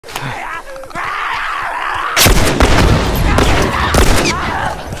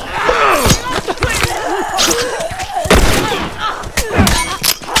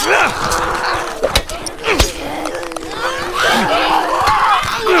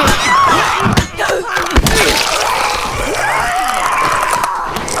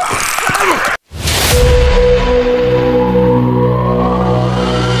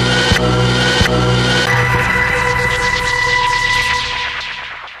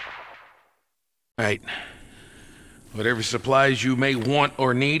Right. Whatever supplies you may want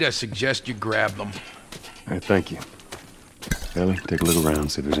or need, I suggest you grab them. All right, thank you. Ellie, take a look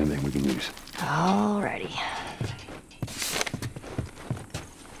around, see if there's anything we can use. Alrighty.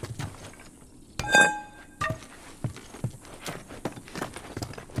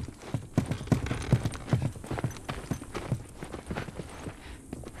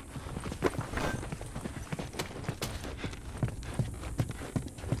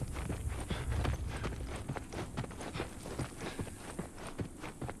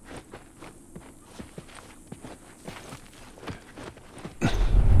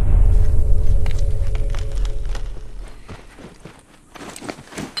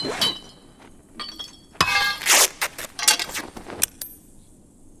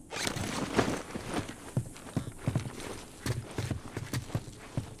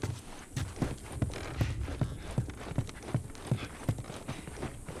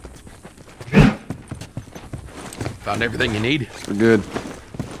 Found everything you need? We're good.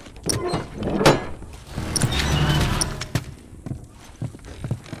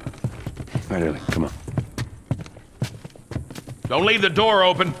 All right, Ellie, come on. Don't leave the door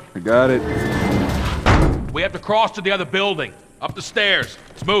open. I got it. We have to cross to the other building. Up the stairs.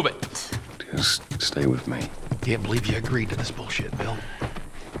 Let's move it. Just stay with me. Can't believe you agreed to this bullshit, Bill.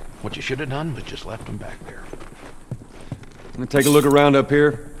 What you should have done was just left him back there. I'm gonna take a look around up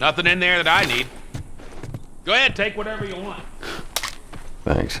here. Nothing in there that I need. Go ahead, take whatever you want.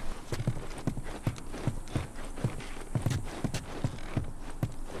 Thanks.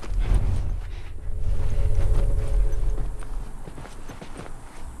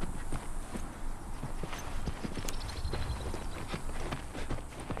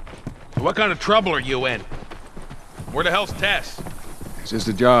 What kind of trouble are you in? Where the hell's Tess? It's just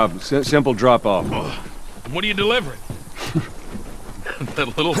a job. Simple drop-off. And what are you delivering?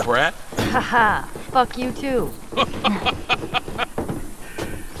 That little brat? Haha, fuck you too.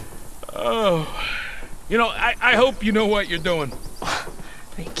 Oh. You know, I hope you know what you're doing. Are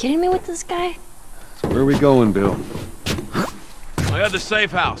you kidding me with this guy? So where are we going, Bill? I got the safe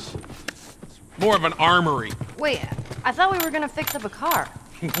house. It's more of an armory. Wait, I thought we were gonna fix up a car.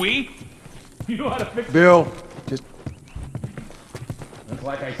 We? You know how to fix Bill, just... That's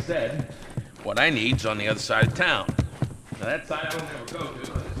like I said. What I need's on the other side of town. Now that side I don't ever go to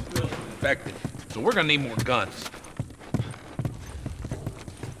because it's filled with infected. So we're gonna need more guns.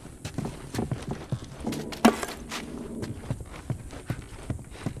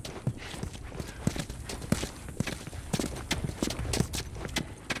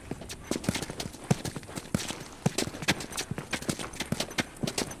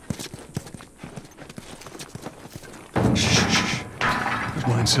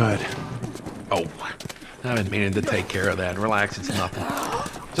 Go inside. Oh, I've been meaning to take care of that. Relax, it's nothing.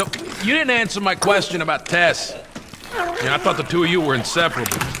 So, you didn't answer my question about Tess. I thought the two of you were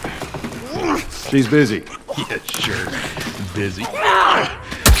inseparable. She's busy. Yeah, sure. Busy.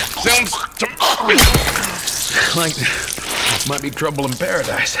 Sounds to me like might be trouble in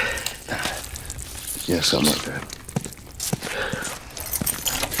paradise. Yeah, something like that.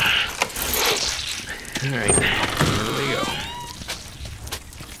 All right, here we go.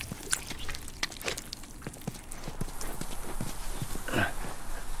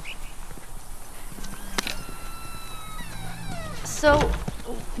 So,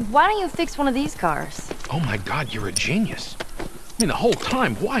 why don't you fix one of these cars? Oh my God, you're a genius. I mean, the whole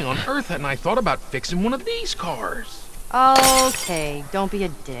time, why on earth hadn't I thought about fixing one of these cars? Okay, don't be a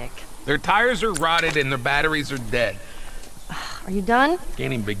dick. Their tires are rotted and their batteries are dead. Are you done?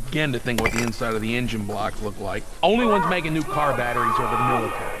 Can't even begin to think what the inside of the engine blocks look like. Only ones making new car batteries are the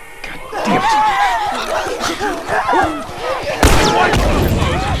military. God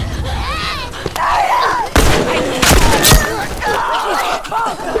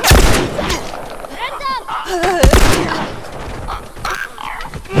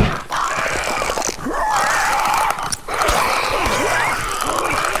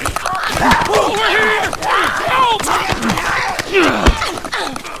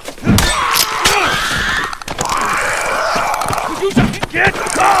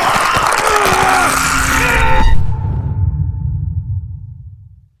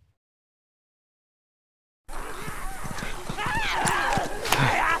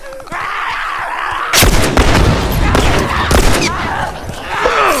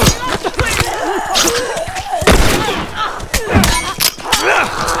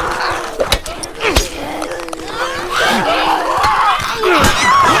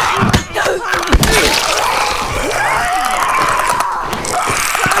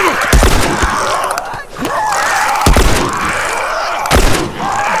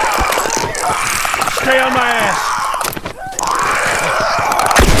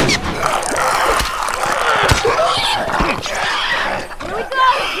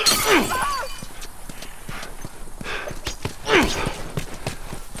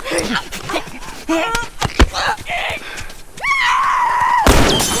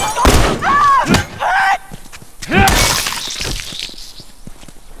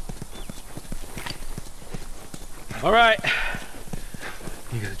All right.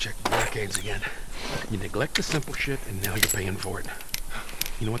 You gotta check the barricades again. You neglect the simple shit, and now you're paying for it.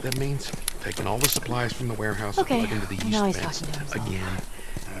 You know what that means? Taking all the supplies from the warehouse and plugging into the east fence again.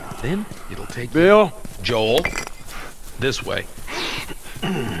 Then it'll take Bill? Joel, this way.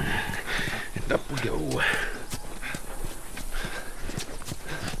 And up we go.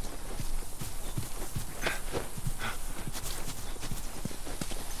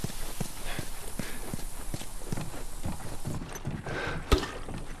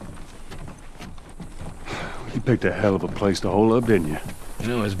 You picked a hell of a place to hole up, didn't you? You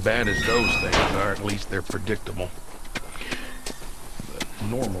know, as bad as those things are, at least they're predictable. But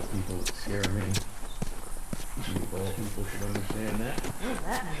normal people would scare me. All people should understand that. What does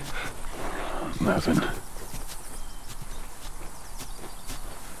that mean? Nothing.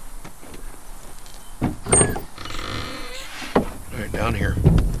 Right down here.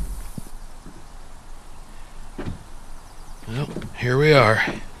 Well, here we are.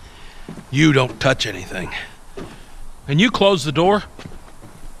 You don't touch anything. And you close the door?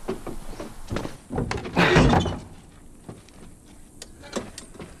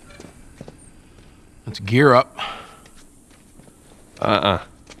 Let's gear up.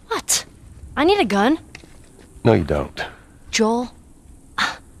 What? I need a gun. No, you don't. Joel,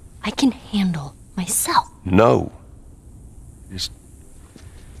 I can handle myself. No. Just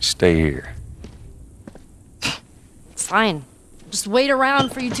stay here. Fine. Just wait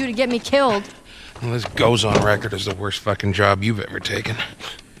around for you two to get me killed. Well, this goes on record as the worst fucking job you've ever taken.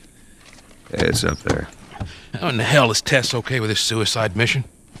 Yeah, it's up there. How in the hell is Tess okay with this suicide mission?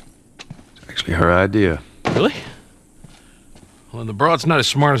 It's actually her idea. Really? Well, the broad's not as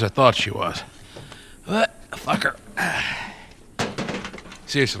smart as I thought she was. But, fuck her.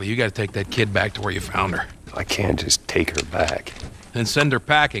 Seriously, you gotta take that kid back to where you found her. I can't just take her back. Then send her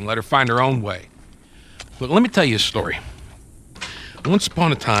packing, let her find her own way. Look, let me tell you a story. Once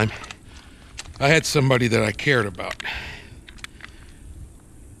upon a time, I had somebody that I cared about.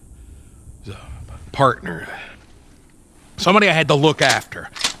 It was a partner. Somebody I had to look after.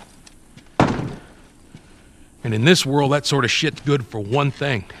 And in this world, that sort of shit's good for one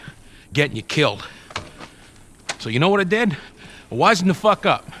thing. Getting you killed. So you know what I did? I wisened the fuck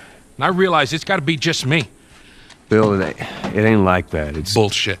up. And I realized it's gotta be just me. Bill, it ain't like that. It's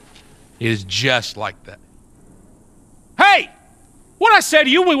Bullshit. It is just like that. Hey! What'd I say to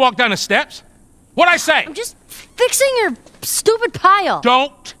you when we walked down the steps? What'd I say? I'm just fixing your stupid pile.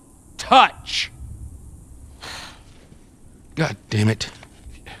 Don't touch. God damn it.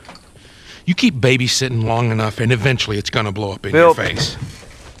 You keep babysitting long enough and eventually it's gonna blow up in Bill, your face.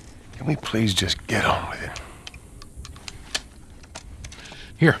 Can we please just get on with it?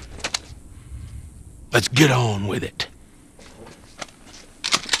 Here. Let's get on with it.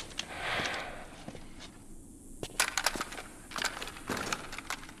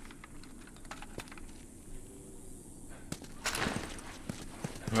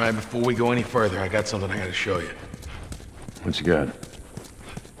 All right, before we go any further, I got something I gotta show you. What you got?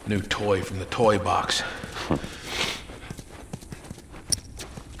 New toy from the toy box.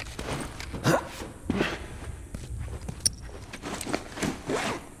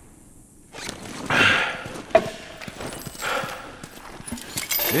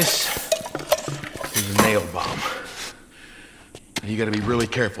 This is a nail bomb. You gotta be really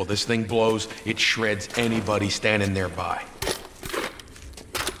careful. This thing blows, it shreds anybody standing nearby.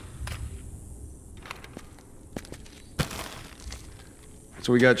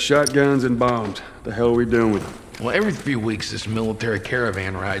 So we got shotguns and bombs. The hell are we doing with them? Well, every few weeks this military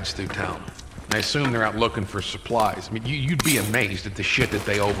caravan rides through town. I assume they're out looking for supplies. I mean, you'd be amazed at the shit that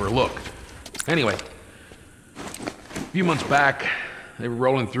they overlook. Anyway, a few months back, they were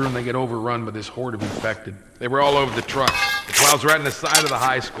rolling through and they get overrun by this horde of infected. They were all over the truck. The plows right in the side of the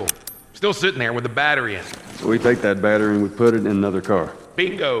high school. Still sitting there with the battery in it. So we take that battery and we put it in another car.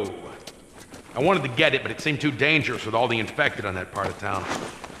 Bingo! I wanted to get it, but it seemed too dangerous with all the infected on that part of town.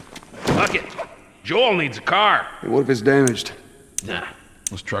 Fuck it. Joel needs a car. Hey, what if it's damaged? Nah,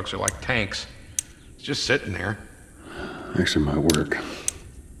 those trucks are like tanks. It's just sitting there. Actually might work.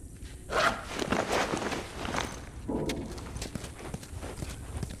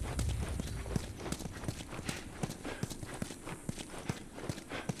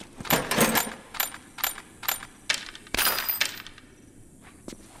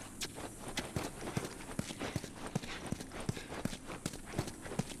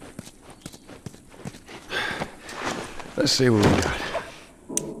 Let's see what we got.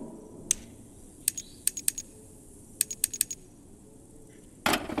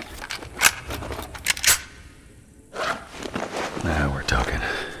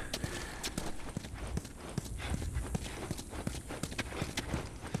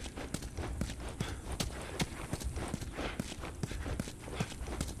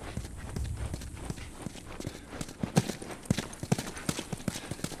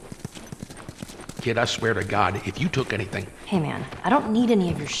 kid, I swear to God, if you took anything... Hey, man, I don't need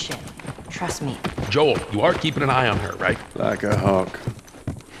any of your shit. Trust me. Joel, you are keeping an eye on her, right? Like a hawk.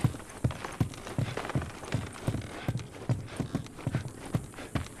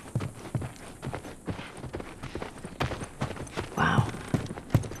 Wow.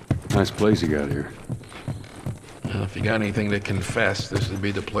 Nice place you got here. Well, if you got anything to confess, this would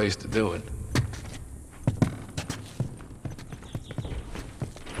be the place to do it.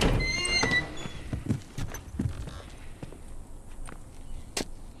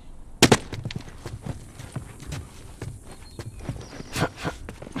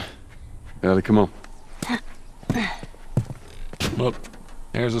 Ellie, come on. Look,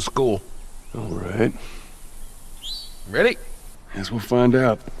 there's a school. All right. Ready? Guess we'll find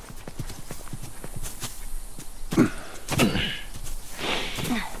out.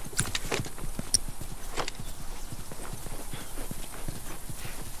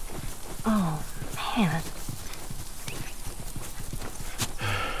 Oh, man.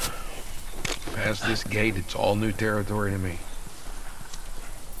 Past this gate, it's all new territory to me.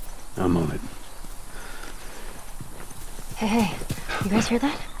 I'm on it. Hey, you guys hear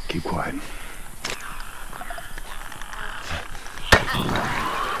that? Keep quiet.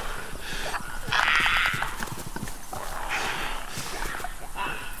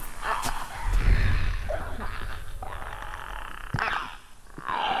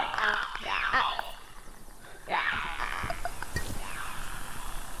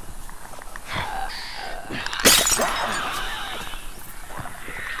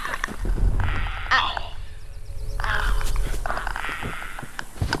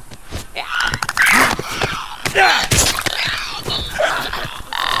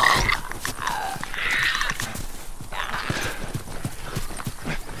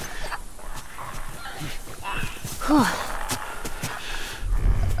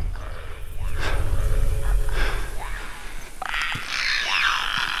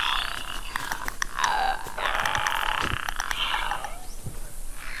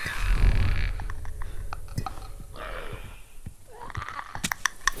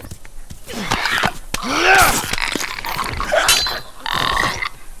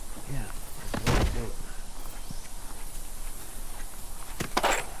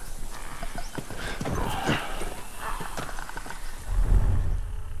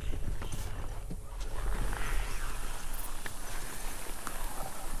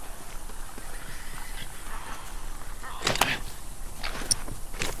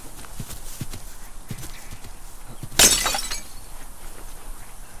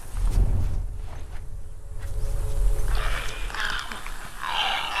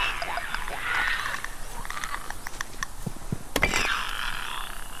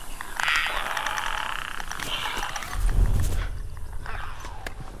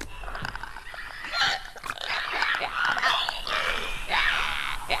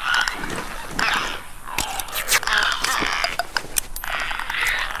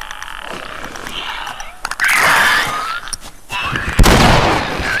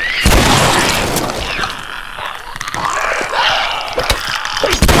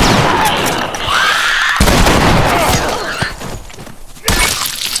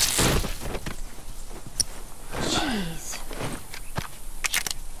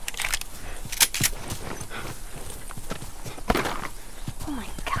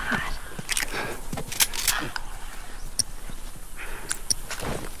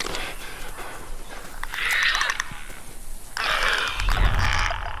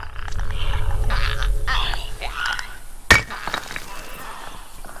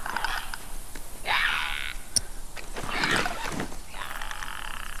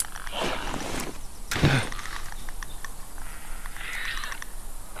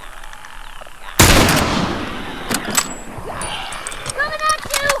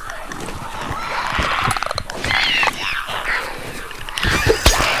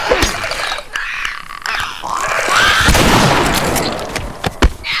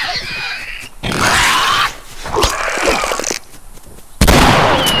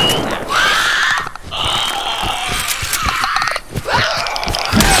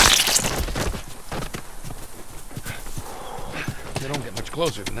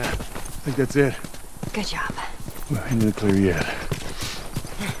 Closer than that. I think that's it. Good job. We're in the clear yet.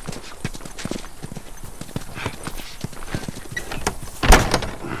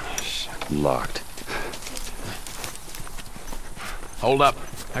 Locked. Hold up.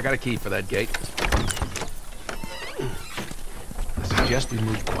 I got a key for that gate. I suggest we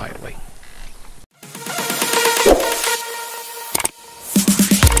move quietly.